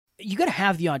you got to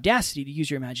have the audacity to use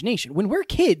your imagination. When we're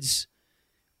kids,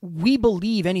 we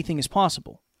believe anything is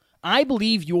possible. I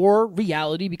believe your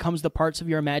reality becomes the parts of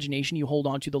your imagination you hold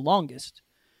on to the longest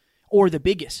or the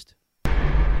biggest.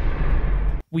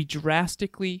 We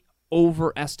drastically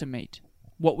overestimate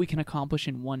what we can accomplish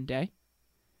in one day.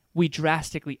 We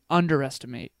drastically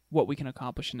underestimate what we can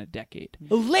accomplish in a decade.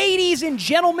 Ladies and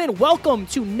gentlemen, welcome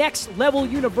to Next Level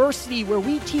University, where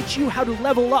we teach you how to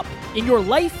level up in your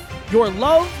life, your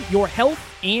love, your health,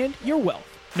 and your wealth.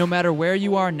 No matter where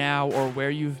you are now or where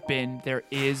you've been, there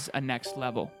is a next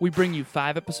level. We bring you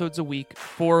 5 episodes a week,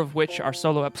 4 of which are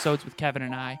solo episodes with Kevin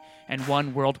and I, and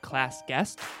 1 world-class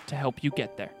guest to help you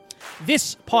get there.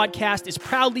 This podcast is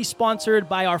proudly sponsored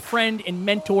by our friend and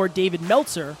mentor, David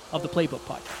Meltzer of the Playbook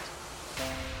Podcast.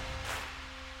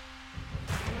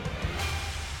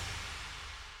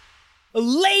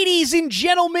 Ladies and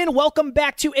gentlemen, welcome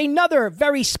back to another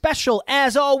very special,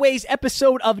 as always,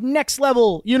 episode of Next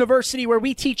Level University, where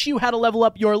we teach you how to level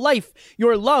up your life,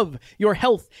 your love, your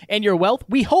health, and your wealth.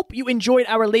 We hope you enjoyed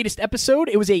our latest episode.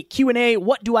 It was a Q&A,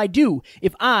 what do I do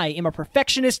if I am a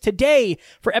perfectionist? Today,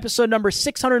 for episode number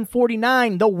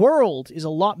 649, the world is a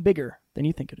lot bigger than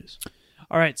you think it is.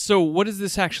 All right, so what does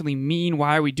this actually mean?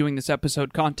 Why are we doing this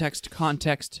episode? Context.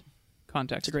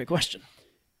 It's a great question.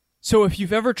 So if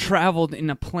you've ever traveled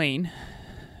in a plane,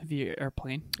 via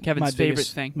airplane, Kevin's favorite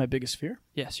thing. My biggest fear.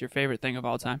 Yes, your favorite thing of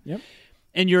all time. Yep.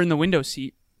 And you're in the window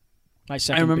seat. My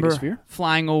second biggest fear.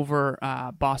 Flying over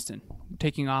Boston,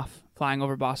 taking off, flying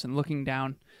over Boston, looking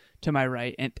down to my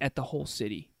right at the whole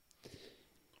city.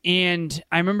 And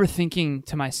I remember thinking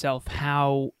to myself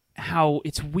how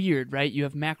it's weird, right? You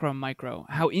have macro and micro,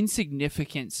 how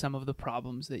insignificant some of the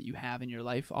problems that you have in your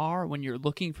life are when you're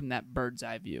looking from that bird's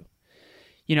eye view.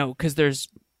 You know, because there's,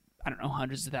 I don't know,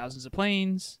 hundreds of thousands of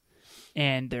planes,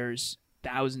 and there's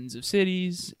thousands of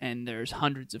cities, and there's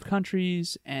hundreds of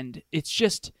countries, and it's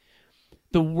just,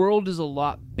 the world is a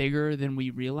lot bigger than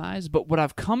we realize. But what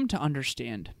I've come to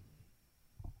understand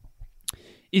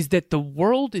is that the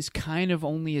world is kind of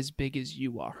only as big as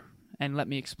you are. And let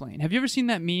me explain. Have you ever seen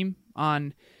that meme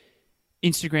on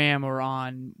Instagram or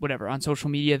on whatever, on social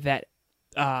media, that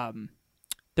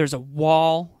there's a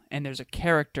wall and there's a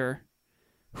character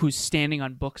who's standing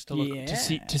on books to look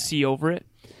to see over it?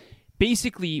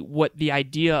 Basically, what the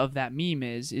idea of that meme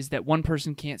is that one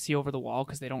person can't see over the wall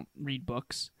because they don't read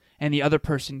books, and the other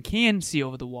person can see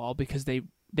over the wall because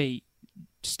they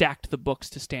stacked the books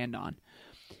to stand on.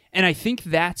 And I think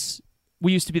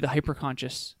we used to be the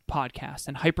Hyperconscious podcast,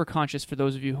 and Hyperconscious, for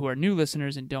those of you who are new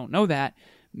listeners and don't know that,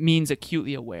 means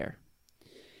acutely aware.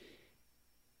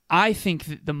 I think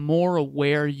that the more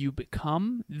aware you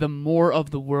become, the more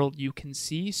of the world you can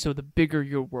see, so the bigger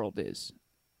your world is.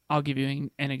 I'll give you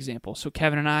an example. So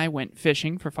Kevin and I went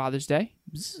fishing for Father's Day.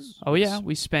 Oh yeah,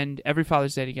 we spend every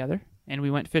Father's Day together, and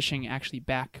we went fishing actually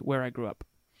back where I grew up.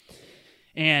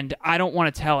 And I don't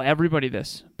want to tell everybody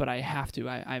this, but I have to.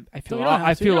 I feel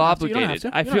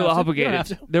obligated. I feel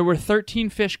obligated. There were 13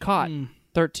 fish caught.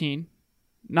 13.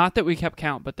 Not that we kept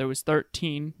count, but there was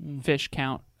 13 fish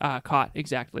caught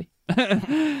exactly.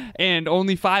 And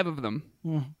only 5 of them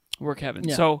were Kevin.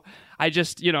 Yeah. So I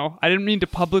just, I didn't mean to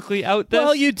publicly out this.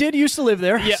 Well, you did used to live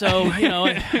there. Yeah. So, no,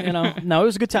 it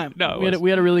was a good time. No, we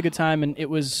had a really good time, and it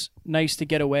was nice to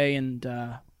get away. And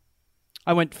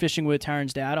I went fishing with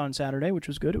Taryn's dad on Saturday, which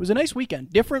was good. It was a nice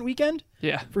weekend. Different weekend.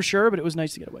 Yeah. For sure, but it was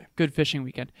nice to get away. Good fishing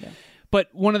weekend. Yeah. But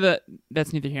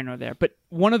that's neither here nor there, but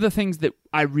one of the things that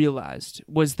I realized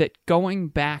was that going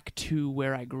back to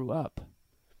where I grew up,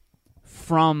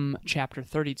 from chapter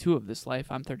 32 of this life,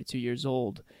 I'm 32 years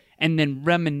old, and then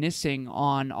reminiscing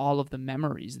on all of the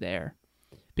memories there,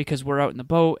 because we're out in the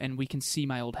boat and we can see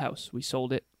my old house. We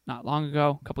sold it not long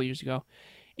ago, a couple of years ago,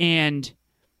 and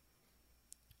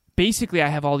basically I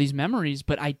have all these memories,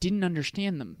 but I didn't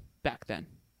understand them back then.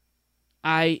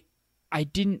 I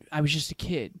was just a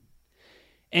kid.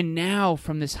 And now,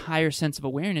 from this higher sense of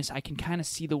awareness, I can kind of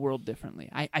see the world differently.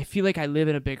 I feel like I live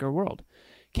in a bigger world.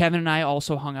 Kevin and I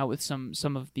also hung out with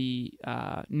some of the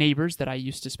neighbors that I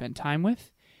used to spend time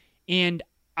with. And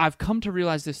I've come to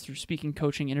realize this through speaking,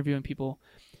 coaching, interviewing people.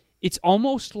 It's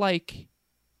almost like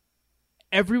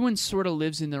everyone sort of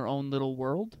lives in their own little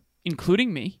world,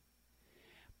 including me.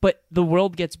 But the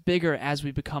world gets bigger as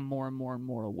we become more and more and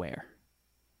more aware.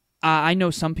 I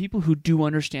know some people who do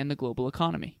understand the global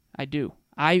economy. I do.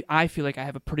 I feel like I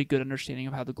have a pretty good understanding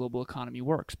of how the global economy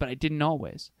works, but I didn't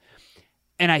always.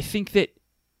 And I think that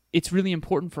it's really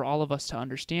important for all of us to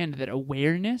understand that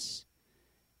awareness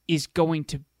is going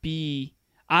to be...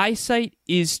 Eyesight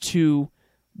is to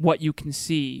what you can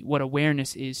see, what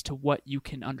awareness is to what you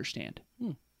can understand.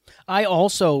 I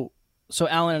also So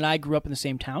Alan and I grew up in the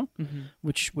same town, Mm-hmm.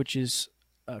 which is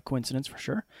a coincidence for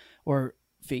sure, or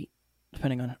fate,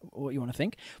 depending on what you want to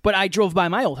think. But I drove by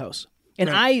my old house, and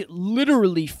Right. I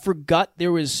literally forgot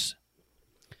there was.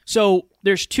 So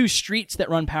there's two streets that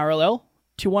run parallel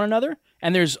to one another,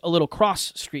 and there's a little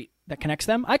cross street that connects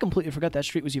them. I completely forgot that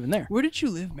street was even there. Where did you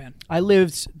live, man? I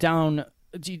lived down.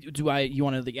 You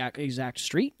want to know the exact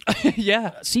street?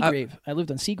 Yeah. Seagrave. I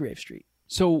lived on Seagrave Street.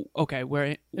 So, okay, where...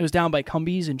 It was down by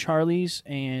Cumbies and Charlie's,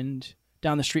 and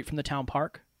down the street from the town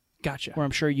park, Gotcha. where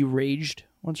I'm sure you raged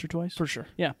once or twice. For sure.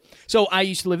 Yeah. So I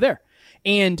used to live there.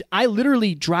 And I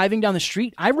literally, driving down the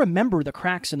street, I remember the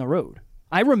cracks in the road.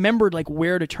 I remembered, like,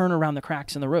 where to turn around the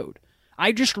cracks in the road.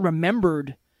 I just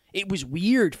remembered it was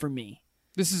weird for me.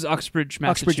 This is Uxbridge,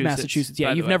 Massachusetts. Uxbridge, Massachusetts. Yeah,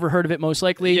 by the you've way. never heard of it, most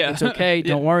likely. Yeah. It's okay. Yeah.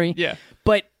 Don't worry. Yeah.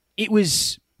 But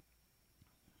it's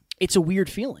a weird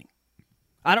feeling.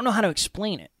 I don't know how to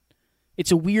explain it.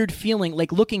 It's a weird feeling,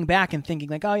 like looking back and thinking,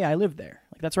 like, oh yeah, I lived there.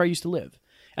 Like that's where I used to live.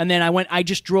 And then I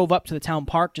just drove up to the town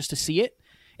park just to see it,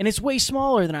 and it's way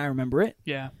smaller than I remember it.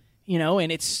 Yeah. You know,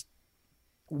 and it's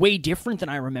way different than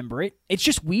I remember it. It's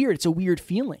just weird. It's a weird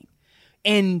feeling.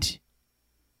 And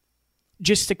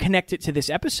just to connect it to this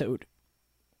episode,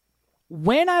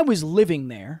 when I was living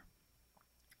there,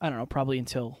 I don't know, probably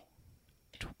until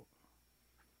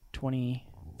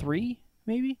 23,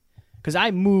 maybe? Because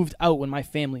I moved out when my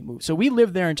family moved. So we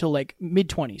lived there until like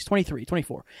mid-20s, 23,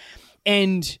 24.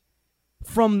 And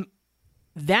from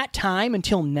that time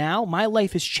until now, my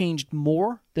life has changed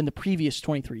more than the previous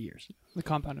 23 years. The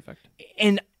compound effect.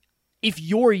 And if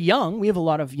you're young, we have a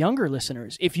lot of younger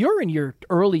listeners. If you're in your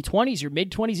early 20s, your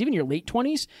mid-20s, even your late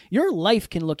 20s, your life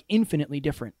can look infinitely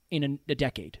different in a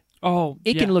decade. Oh,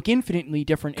 It can look infinitely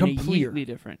different in a year. completely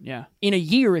different. Yeah. In a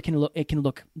year, it can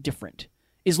look different.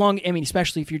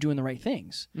 Especially if you're doing the right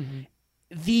things. Mm-hmm.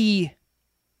 The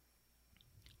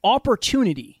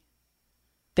opportunity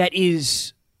that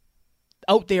is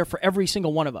out there for every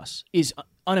single one of us is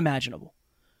unimaginable.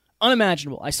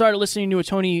 Unimaginable. I started listening to a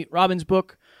Tony Robbins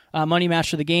book, Money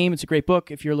Master the Game. It's a great book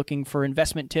if you're looking for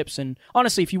investment tips, and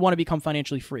honestly, if you want to become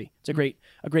financially free, it's a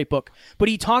great book. But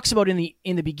he talks about in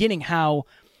the beginning how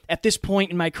at this point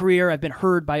in my career, I've been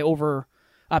heard by over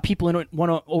people in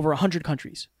over 100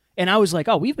 countries, and I was like,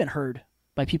 oh, we've been heard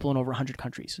by people in over 100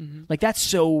 countries. Mm-hmm. Like that's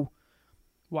so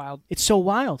Wild. it's so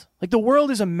wild. Like the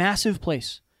world is a massive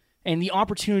place, and the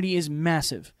opportunity is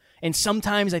massive. And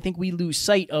sometimes I think we lose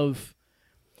sight of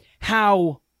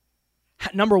how,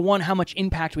 number one, how much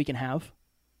impact we can have.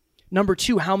 Number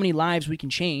two, how many lives we can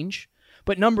change.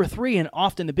 But number three, and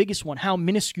often the biggest one, how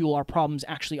minuscule our problems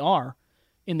actually are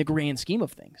in the grand scheme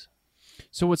of things.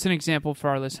 So, what's an example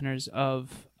for our listeners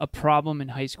of a problem in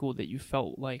high school that you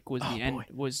felt like was the end,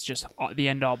 was just the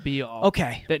end all be all?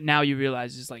 Okay. That now you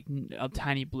realize is like a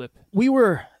tiny blip.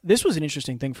 This was an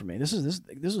interesting thing for me. This was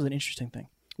an interesting thing.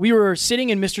 We were sitting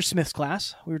in Mr. Smith's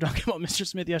class. We were talking about Mr.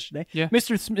 Smith yesterday. Yeah.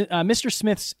 Mr.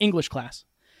 Smith's English class,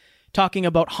 talking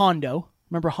about Hondo.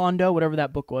 Remember Hondo? Whatever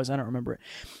that book was, I don't remember it.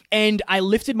 And I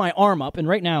lifted my arm up, and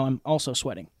right now I'm also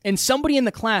sweating. And somebody in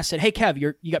the class said, "Hey, Kev,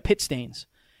 you got pit stains."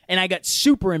 And I got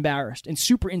super embarrassed and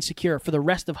super insecure for the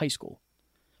rest of high school.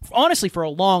 Honestly, for a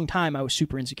long time, I was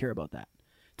super insecure about that,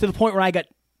 to the point where I got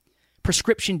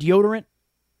prescription deodorant.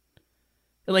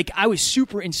 Like, I was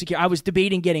super insecure. I was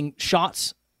debating getting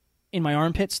shots in my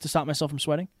armpits to stop myself from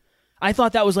sweating. I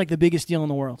thought that was like the biggest deal in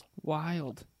the world.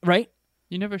 Wild. Right?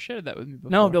 You never shared that with me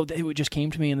before. No, it just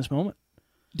came to me in this moment.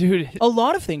 Dude. A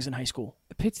lot of things in high school.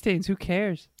 Pit stains, who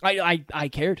cares? I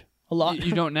cared a lot.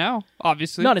 You don't now,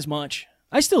 obviously. Not as much.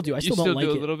 I still do. I still don't still like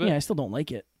do it. a little bit? Yeah, I still don't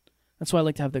like it. That's why I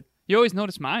like to have the... You always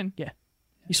notice mine. Yeah.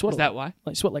 You sweat Is a that lot. why?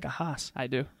 Like, sweat like a hoss. I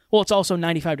do. Well, it's also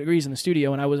 95 degrees in the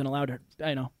studio, and I wasn't allowed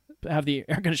to, have the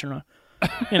air conditioner on.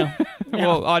 Yeah.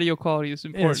 Well, audio quality is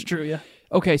important. Yeah, that's true, yeah.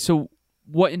 Okay, so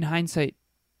what in hindsight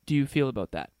do you feel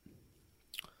about that?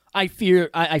 I feel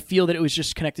that it was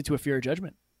just connected to a fear of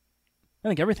judgment. I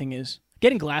think everything is.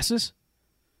 Getting glasses.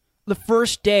 The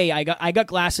first day I got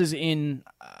glasses in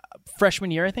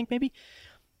freshman year, I think, maybe.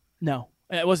 No,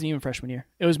 it wasn't even freshman year.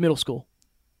 It was middle school.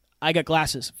 I got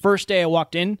glasses. First day I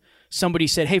walked in, somebody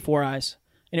said, "Hey, Four Eyes."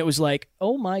 And it was like,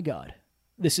 oh my God,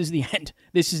 this is the end.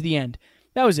 This is the end.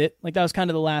 That was it. Like, that was kind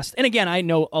of the last. And again, I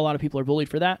know a lot of people are bullied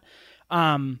for that.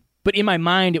 But in my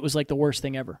mind, it was like the worst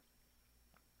thing ever.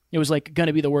 It was like going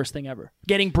to be the worst thing ever.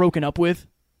 Getting broken up with.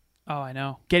 Oh, I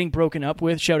know.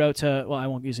 Shout out to, well, I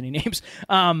won't use any names.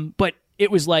 But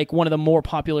it was like one of the more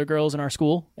popular girls in our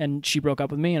school, and she broke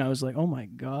up with me, and I was like, oh my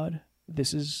God,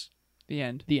 this is The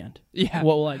end. the end. Yeah.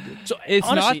 What will I do? So It's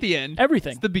honestly, not the end.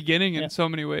 Everything. It's the beginning in Yeah. so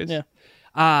many ways. Yeah.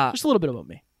 Just a little bit about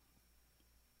me.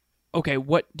 Okay,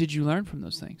 what did you learn from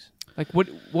those things? Like, what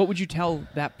would you tell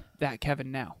that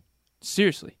Kevin now?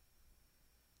 Seriously.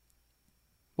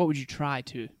 What would you try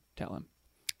to tell him?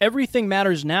 Everything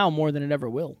matters now more than it ever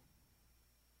will.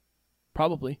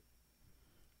 Probably.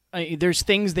 There's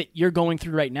things that you're going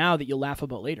through right now that you'll laugh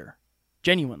about later.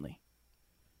 Genuinely.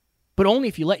 But only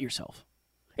if you let yourself.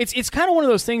 It's kind of one of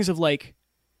those things of like,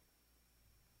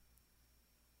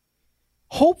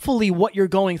 hopefully what you're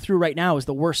going through right now is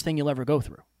the worst thing you'll ever go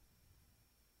through.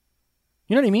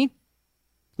 You know what I mean?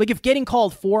 Like if getting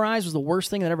called Four Eyes was the worst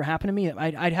thing that ever happened to me,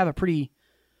 I'd have a pretty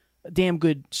damn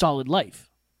good, solid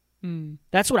life.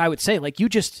 That's what I would say. Like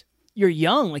you're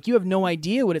young. Like you have no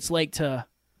idea what it's like to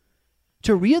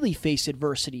really face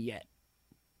adversity yet.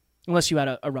 Unless you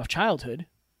had a rough childhood.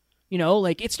 You know,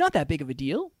 like it's not that big of a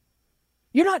deal.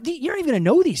 You're not even going to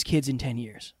know these kids in 10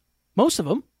 years. Most of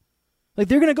them. Like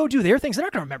they're going to go do their things. They're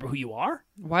not going to remember who you are.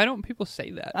 Why don't people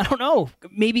say that? I don't know.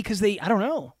 Maybe because I don't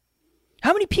know.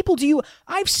 How many people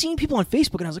I've seen people on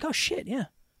Facebook and I was like, oh shit, yeah.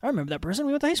 I remember that person.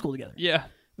 We went to high school together. Yeah.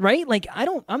 Right? Like I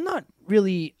don't want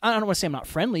to say I'm not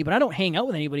friendly, but I don't hang out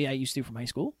with anybody I used to from high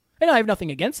school. And I have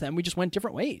nothing against them. We just went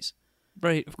different ways.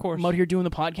 Right, of course. I'm out here doing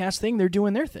the podcast thing. They're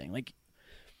doing their thing. Like,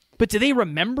 but do they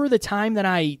remember the time that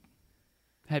I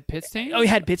had pit stains? Oh, you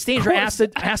had pit stains? Or asked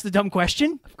the dumb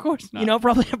question? Of course not. You know,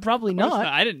 probably not.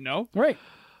 I didn't know. Right.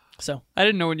 So I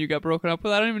didn't know when you got broken up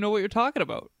with. I don't even know what you're talking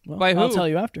about. Well, By who? I'll tell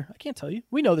you after. I can't tell you.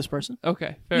 We know this person.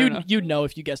 Okay, fair enough. You'd know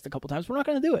if you guessed a couple times. We're not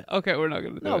going to do it. Okay, we're not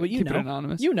going to do it. No, but Keep know. it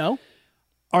anonymous. You know.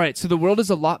 All right, so the world is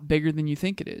a lot bigger than you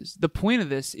think it is. The point of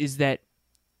this is that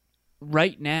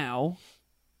right now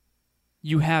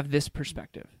you have this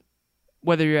perspective.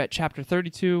 Whether you're at chapter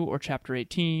 32 or chapter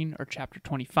 18 or chapter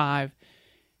 25,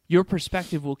 your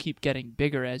perspective will keep getting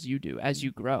bigger as you do, as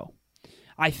you grow.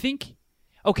 I think,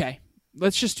 okay,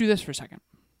 let's just do this for a second.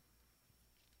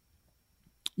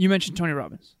 You mentioned Tony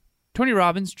Robbins. Tony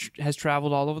Robbins has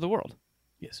traveled all over the world.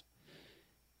 Yes.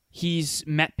 He's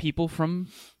met people from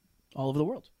all over the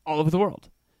world. All over the world.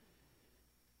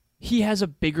 He has a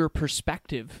bigger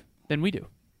perspective than we do.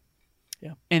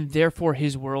 Yeah. And therefore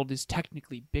his world is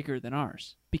technically bigger than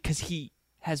ours because he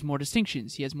has more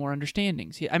distinctions. He has more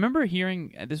understandings. I remember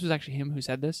hearing, this was actually him who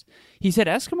said this. He said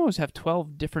Eskimos have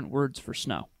 12 different words for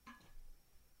snow.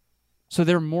 So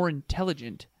they're more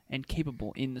intelligent and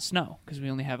capable in the snow because we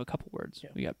only have a couple words.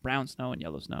 Yeah. We got brown snow and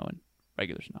yellow snow and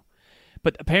regular snow.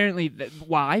 But apparently,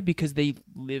 why? Because they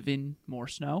live in more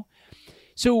snow.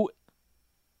 So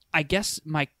I guess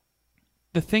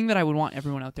the thing that I would want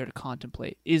everyone out there to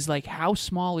contemplate is like, how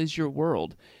small is your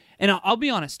world? And I'll be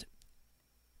honest,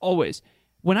 always,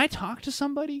 when I talk to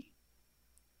somebody,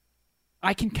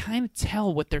 I can kind of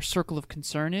tell what their circle of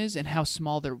concern is and how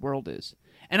small their world is.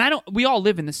 And we all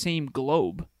live in the same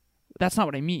globe. That's not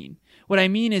what I mean. What I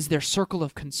mean is their circle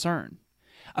of concern.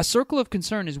 A circle of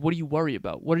concern is, what do you worry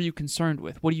about? What are you concerned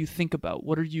with? What do you think about?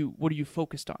 What are you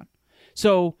focused on?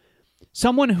 So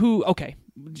someone who, okay,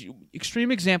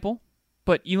 extreme example,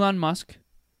 but Elon Musk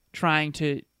trying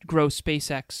to grow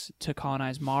SpaceX to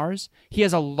colonize Mars, he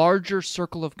has a larger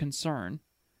circle of concern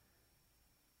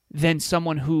than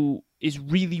someone who is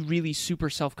really, really super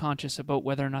self-conscious about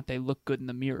whether or not they look good in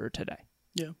the mirror today.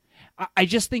 Yeah. I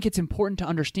just think it's important to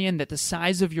understand that the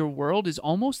size of your world is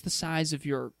almost the size of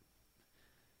your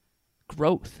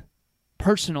growth,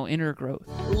 personal inner growth.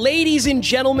 Ladies and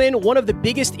gentlemen, one of the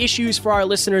biggest issues for our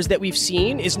listeners that we've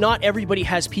seen is not everybody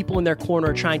has people in their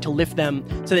corner trying to lift them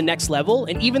to the next level,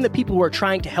 and even the people who are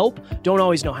trying to help don't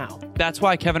always know how. That's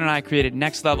why Kevin and I created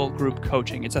Next Level Group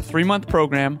Coaching. It's a 3-month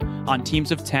program on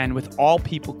teams of 10 with all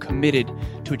people committed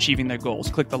to achieving their goals.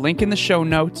 Click the link in the show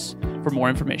notes for more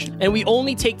information. And we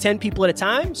only take 10 people at a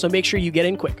time, so make sure you get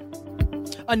in quick.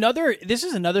 This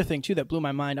is another thing, too, that blew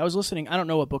my mind. I was listening, I don't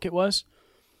know what book it was,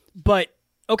 but,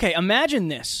 okay, imagine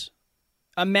this.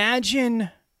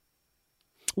 Imagine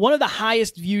one of the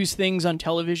highest viewed things on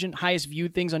television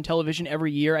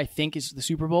every year, I think, is the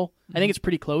Super Bowl. I think it's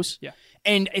pretty close. Yeah.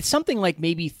 And it's something like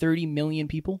maybe 30 million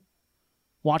people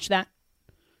watch that.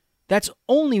 That's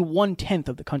only 1/10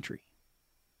 of the country.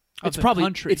 It's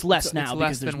less now. It's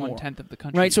less than 1/10 of the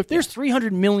country. Right? So if there's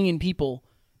 300 million people,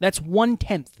 that's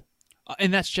 1/10.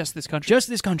 And that's just this country? Just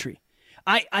this country.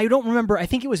 I don't remember. I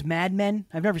think it was Mad Men.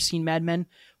 I've never seen Mad Men.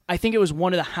 I think it was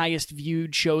one of the highest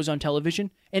viewed shows on television.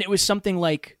 And it was something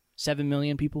like 7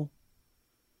 million people.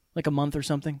 Like a month or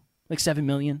something. Like 7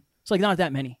 million. It's like not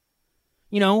that many.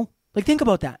 You know? Like think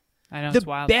about that. I know, the it's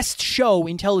wild. Best show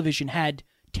in television had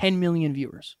 10 million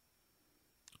viewers.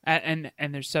 And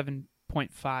there's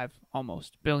 7.5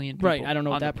 almost billion people. Right. I don't know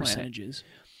what that planet. percentage is.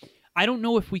 I don't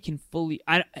know if we can fully...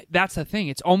 that's the thing.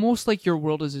 It's almost like your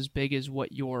world is as big as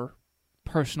what your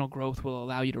personal growth will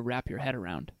allow you to wrap your head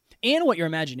around. And what your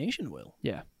imagination will.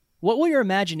 Yeah. What will your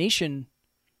imagination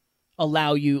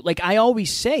allow you? Like I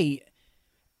always say,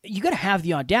 you got to have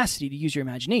the audacity to use your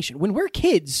imagination. When we're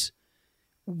kids,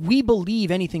 we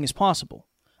believe anything is possible.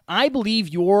 I believe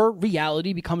your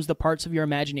reality becomes the parts of your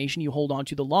imagination you hold on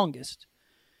to the longest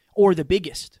or the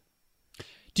biggest.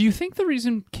 Do you think the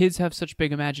reason kids have such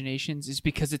big imaginations is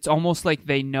because it's almost like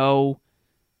they know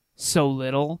so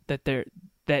little that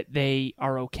they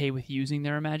are okay with using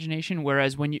their imagination,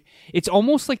 whereas it's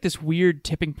almost like this weird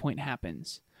tipping point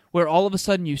happens where all of a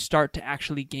sudden you start to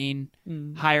actually gain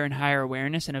higher and higher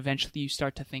awareness, and eventually you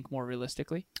start to think more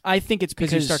realistically? I think it's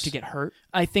because you start to get hurt.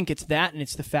 I think it's that, and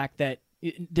it's the fact that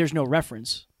there's no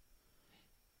reference.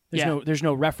 There's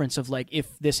no reference of like,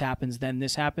 if this happens, then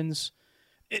this happens.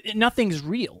 Nothing's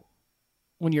real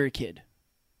when you're a kid.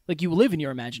 Like, you live in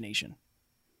your imagination.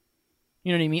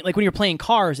 You know what I mean? Like, when you're playing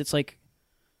cars, it's like,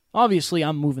 obviously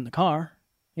I'm moving the car,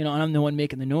 and I'm the one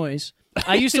making the noise.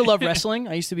 I used to love wrestling.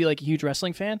 I used to be like a huge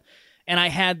wrestling fan. And I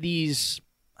had these,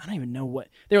 I don't even know what,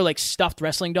 they were like stuffed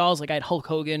wrestling dolls. Like I had Hulk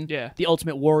Hogan, the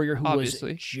Ultimate Warrior, who was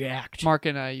jacked. Mark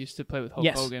and I used to play with Hulk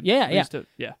Hogan. Yeah.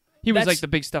 He was like the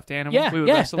big stuffed animal. Yeah, we would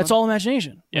wrestle that's him. all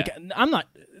imagination. Yeah. Like,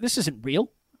 this isn't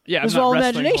real. Yeah, this is I'm not all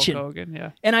wrestling imagination. Hulk Hogan,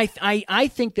 yeah. And I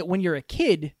think that when you're a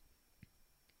kid,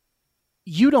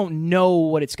 you don't know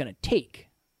what it's going to take.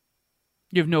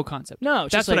 You have no concept. No,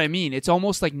 that's what I mean. It's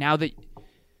almost like now that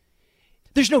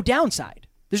there's no downside.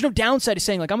 There's no downside to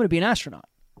saying like, I'm going to be an astronaut.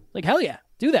 Like, hell yeah,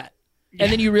 do that. Yeah.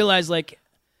 And then you realize like,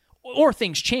 or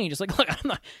things change. It's like, look, I'm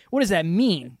not. What does that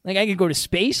mean? Like, I could go to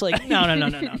space? Like, no. No.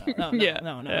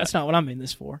 That's not what I'm in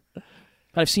this for. But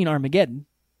I've seen Armageddon.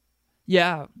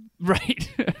 Yeah, right.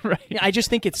 Yeah, I just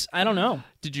think it's. I don't know.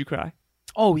 Did you cry?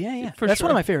 Oh yeah. That's one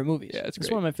of my favorite movies. Yeah, it's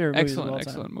one of my favorite movies of all time.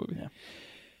 Excellent movie. Yeah.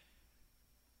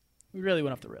 We really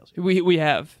went off the rails. We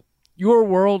have. Your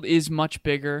world is much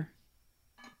bigger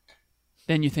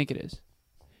than you think it is.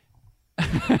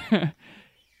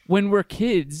 When we're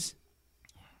kids,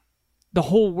 the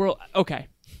whole world. Okay,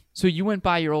 so you went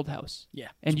by your old house. Yeah.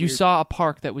 And you saw a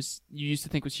park that you used to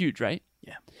think was huge, right?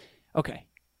 Yeah. Okay.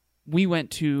 We went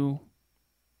to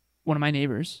one of my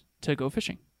neighbors to go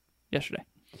fishing yesterday.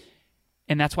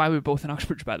 And that's why we were both in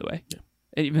Uxbridge, by the way. Yeah.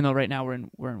 Even though right now we're in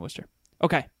Worcester.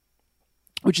 Okay.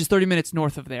 Which is 30 minutes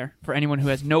north of there, for anyone who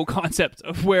has no concept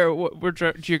of where we're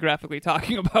geographically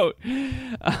talking about.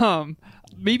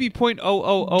 Maybe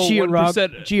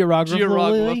 0.001%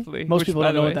 geographically. Most people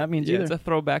don't know what that means either. It's a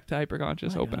throwback to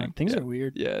Hyperconscious opening. God, things are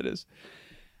weird. Yeah, it is.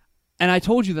 And I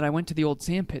told you that I went to the old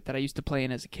sand pit that I used to play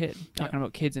in as a kid, talking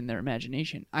about kids and their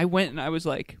imagination. I went and I was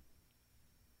like,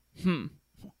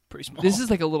 pretty small. This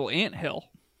is like a little anthill.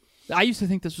 I used to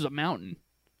think this was a mountain.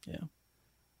 Yeah.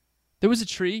 There was a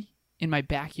tree in my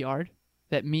backyard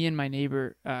that me and my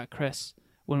neighbor, Chris,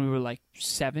 when we were like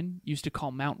 7, used to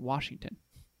call Mount Washington.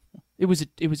 It was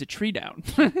a tree down.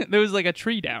 There was like a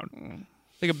tree down.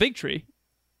 Like a big tree.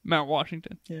 Mount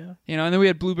Washington. Yeah. And then we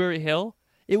had Blueberry Hill.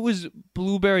 It was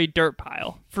blueberry dirt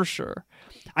pile, for sure.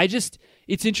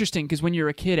 It's interesting because when you're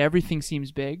a kid, everything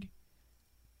seems big.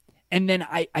 And then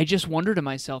I just wonder to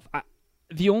myself,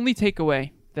 the only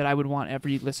takeaway that I would want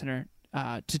every listener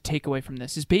to take away from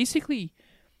this is basically,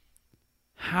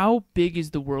 how big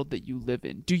is the world that you live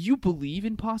in? Do you believe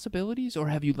in possibilities, or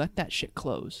have you let that shit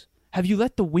close? Have you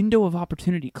let the window of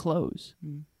opportunity close?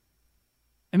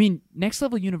 I mean, Next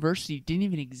Level University didn't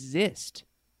even exist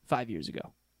 5 years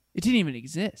ago. It didn't even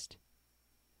exist.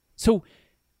 So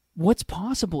what's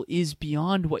possible is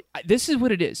beyond what... This is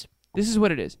what it is. This is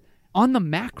what it is. On the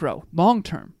macro, long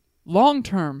term,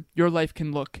 your life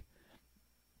can look...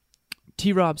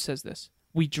 T-Rob says this.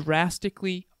 We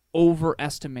drastically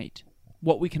overestimate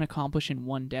what we can accomplish in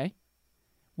one day.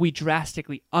 We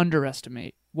drastically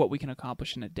underestimate what we can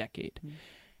accomplish in a decade.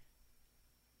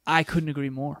 I couldn't agree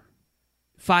more.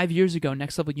 5 years ago,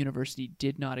 Next Level University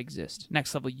did not exist.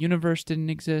 Next Level Universe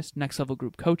didn't exist. Next Level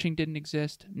Group Coaching didn't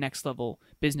exist. Next Level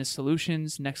Business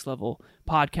Solutions, Next Level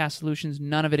Podcast Solutions,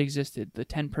 none of it existed. The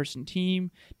 10-person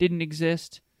team didn't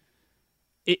exist.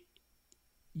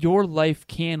 Your life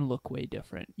can look way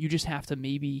different. You just have to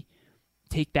maybe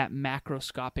take that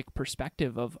macroscopic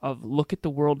perspective of look at the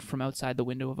world from outside the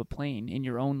window of a plane in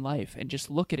your own life and just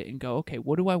look at it and go, okay,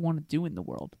 what do I want to do in the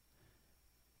world?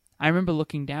 I remember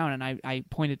looking down and I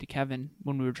pointed to Kevin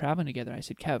when we were traveling together. I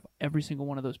said, Kev, every single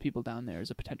one of those people down there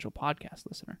is a potential podcast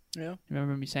listener. Yeah. You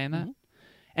remember me saying that?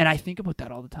 And I think about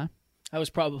that all the time. I was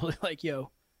probably like,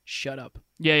 yo, shut up.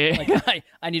 Yeah. Like,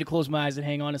 I need to close my eyes and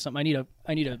hang on to something.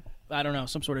 I need a I don't know,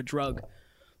 some sort of drug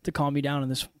to calm me down in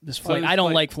this flight. I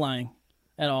don't like flying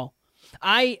at all.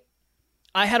 I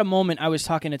I had a moment. I was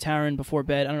talking to Taryn before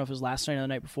bed. I don't know if it was last night or the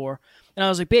night before, and I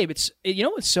was like, "Babe, you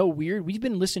know what's so weird? We've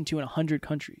been listened to in 100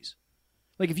 countries.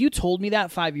 Like, if you told me that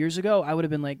 5 years ago, I would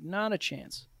have been like, not a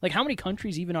chance. Like, how many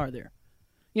countries even are there?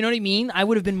 You know what I mean? I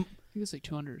would have been. I think it's like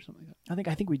 200 or something like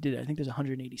that. I think we did it. I think there's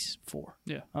 184.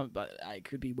 Yeah, but I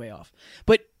could be way off.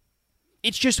 But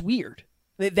it's just weird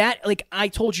that like I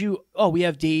told you, oh, we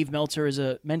have Dave Meltzer as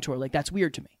a mentor. Like, that's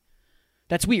weird to me.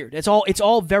 That's weird. It's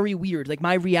all very weird. Like,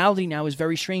 my reality now is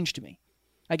very strange to me.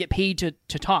 I get paid to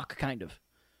talk, kind of.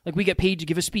 Like, we get paid to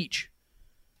give a speech,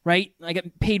 right? I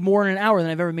get paid more in an hour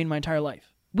than I've ever made in my entire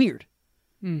life. Weird.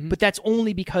 Mm-hmm. But that's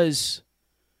only because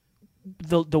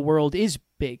the world is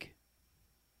big.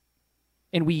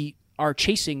 And we are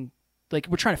chasing, like,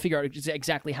 we're trying to figure out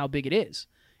exactly how big it is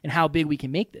and how big we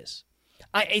can make this.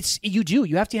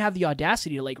 You have to have the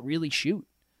audacity to, like, really shoot.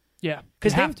 Yeah,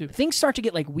 because things start to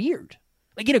get, like, weird.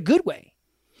 Like, in a good way.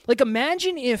 Like,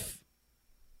 imagine if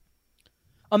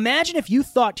you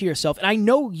thought to yourself, and I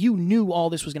know you knew all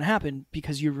this was going to happen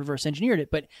because you reverse engineered it,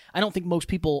 but I don't think most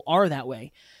people are that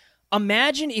way.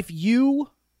 Imagine if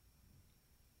you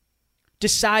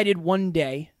decided one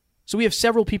day, so we have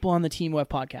several people on the team who have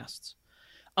podcasts.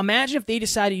 Imagine if they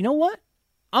decided, you know what?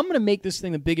 I'm going to make this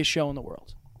thing the biggest show in the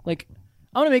world. Like,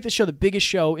 I'm going to make this show the biggest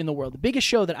show in the world, the biggest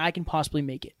show that I can possibly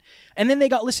make it. And then they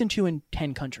got listened to in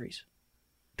 10 countries.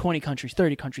 20 countries,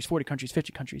 30 countries, 40 countries,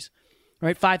 50 countries,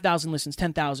 right? 5,000 listens,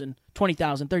 10,000,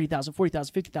 20,000, 30,000,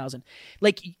 40,000, 50,000.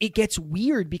 Like, it gets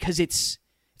weird because it's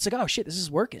like, oh shit, this is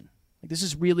working. Like, this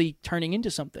is really turning into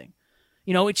something.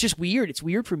 You know, it's just weird. It's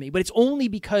weird for me, but it's only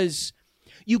because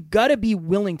you got to be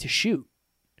willing to shoot.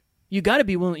 You got to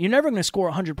be willing. You're never going to score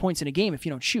 100 points in a game if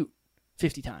you don't shoot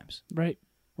 50 times. Right.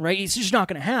 Right? It's just not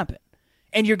going to happen.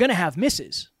 And you're going to have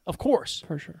misses, of course.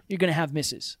 For sure. You're going to have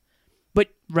misses. But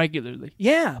regularly.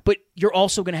 Yeah, but you're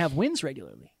also going to have wins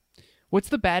regularly. What's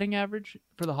the batting average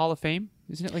for the Hall of Fame?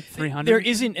 Isn't it like 300? There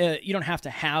isn't you don't have to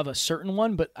have a certain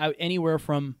one, but anywhere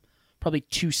from probably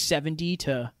 270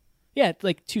 to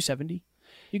like 270.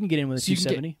 You can get in with a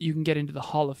 270. You can get into the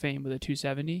Hall of Fame with a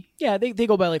 270. Yeah, they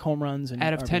go by like home runs and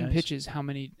out of RBIs. 10 pitches, how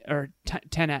many, or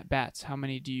 10 at bats, how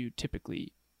many do you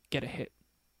typically get a hit?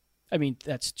 I mean,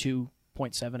 that's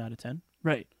 2.7 out of 10.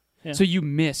 Right. Yeah. So you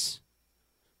miss.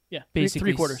 Yeah,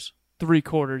 basically 3/4.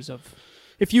 3/4 of.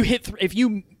 If you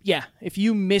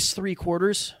miss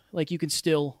 3/4, like, you can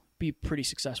still be pretty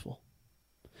successful.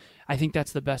 I think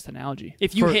that's the best analogy.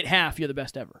 If you hit half, you're the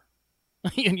best ever.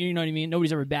 You know what I mean?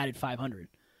 Nobody's ever batted 500.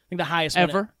 I think the highest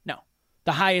ever.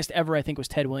 The highest ever I think was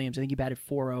Ted Williams. I think he batted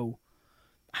 4.0.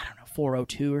 I don't know,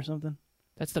 4.02 or something.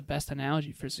 That's the best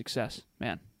analogy for success,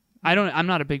 man. I'm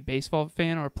not a big baseball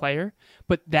fan or player,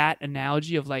 but that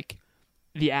analogy of like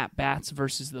the at bats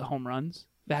versus the home runs,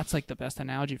 that's like the best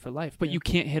analogy for life. But you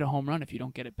can't hit a home run if you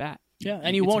don't get it bat. Yeah,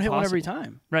 and you won't hit one every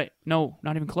time. Right. No,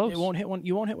 not even close. You won't hit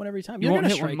one every time. You won't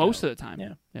hit one most of the time.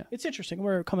 Yeah. It's interesting.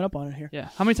 We're coming up on it here. Yeah.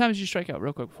 How many times did you strike out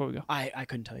real quick before we go? I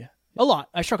couldn't tell you. A lot.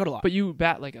 I struck out a lot. But you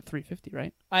bat like a 350,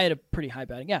 right? I had a pretty high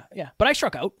batting. Yeah. But I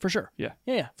struck out for sure.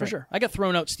 Yeah, for sure. I got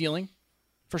thrown out stealing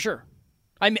for sure.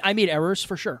 I made errors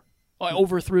for sure. I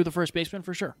overthrew the first baseman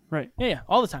for sure. Right. Yeah,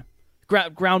 all the time.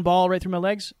 Ground ball right through my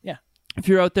legs. Yeah. If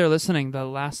you're out there listening, the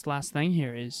last thing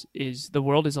here is the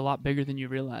world is a lot bigger than you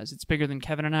realize. It's bigger than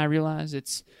Kevin and I realize.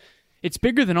 It's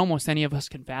bigger than almost any of us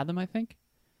can fathom, I think.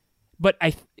 But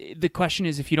the question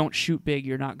is, if you don't shoot big,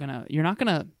 you're not gonna.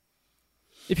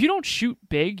 If you don't shoot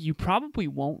big, you probably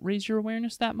won't raise your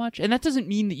awareness that much. And that doesn't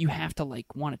mean that you have to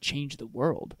like want to change the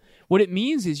world. What it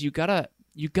means is you gotta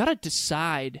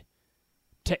decide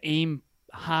to aim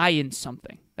high in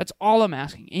something. That's all I'm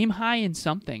asking. Aim high in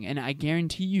something, and I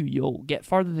guarantee you'll get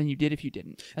farther than you did if you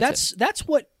didn't. That's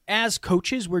what, as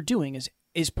coaches, we're doing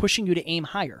is pushing you to aim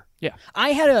higher. Yeah.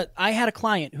 I had a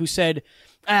client who said,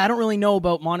 I don't really know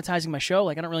about monetizing my show.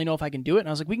 Like, I don't really know if I can do it. And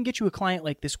I was like, we can get you a client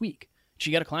like this week.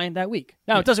 She got a client that week.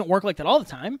 Now, it doesn't work like that all the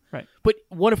time. Right. But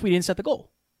what if we didn't set the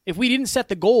goal? If we didn't set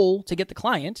the goal to get the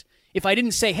client, if I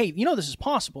didn't say, hey, this is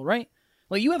possible, right?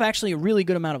 Like, you have actually a really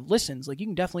good amount of listens. Like, you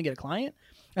can definitely get a client.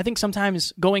 I think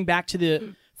sometimes, going back to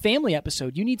the family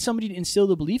episode, you need somebody to instill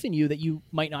the belief in you that you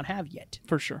might not have yet.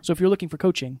 For sure. So if you're looking for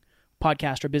coaching,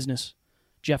 podcast or business,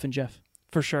 Jeff and Jeff.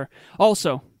 For sure.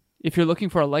 Also, if you're looking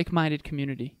for a like-minded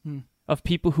community of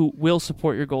people who will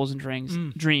support your goals and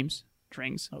dreams.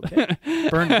 Okay.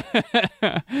 Burn it.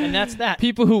 And that's that.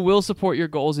 People who will support your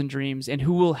goals and dreams and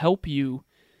who will help you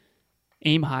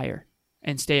aim higher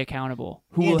and stay accountable.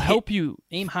 Who will help you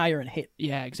aim higher and hit.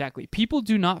 Yeah, exactly. People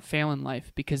do not fail in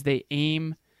life because they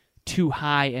aim too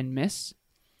high and miss.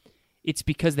 It's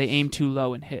because they aim too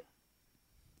low and hit.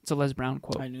 It's a Les Brown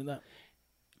quote. I knew that.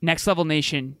 Next Level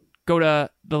Nation, go to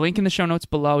the link in the show notes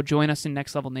below. Join us in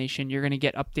Next Level Nation. You're going to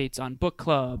get updates on book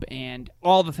club and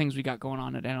all the things we got going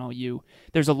on at NLU.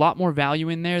 There's a lot more value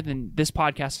in there than this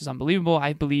podcast is unbelievable,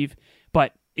 I believe.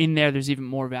 But in there's even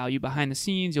more value behind the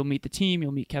scenes. You'll meet the team.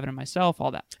 You'll meet Kevin and myself,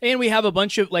 all that. And we have a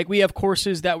bunch of, we have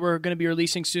courses that we're going to be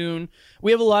releasing soon.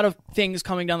 We have a lot of things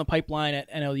coming down the pipeline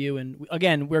at NLU. And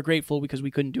again, we're grateful because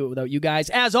we couldn't do it without you guys.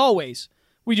 As always,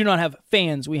 we do not have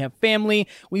fans. We have family.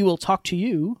 We will talk to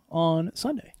you on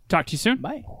Sunday. Talk to you soon.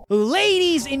 Bye.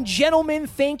 Ladies and gentlemen,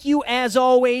 thank you as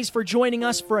always for joining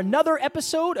us for another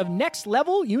episode of Next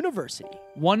Level University.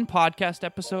 One podcast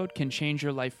episode can change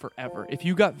your life forever. If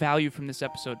you got value from this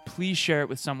episode, please share it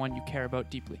with someone you care about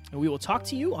deeply. And we will talk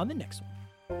to you on the next one.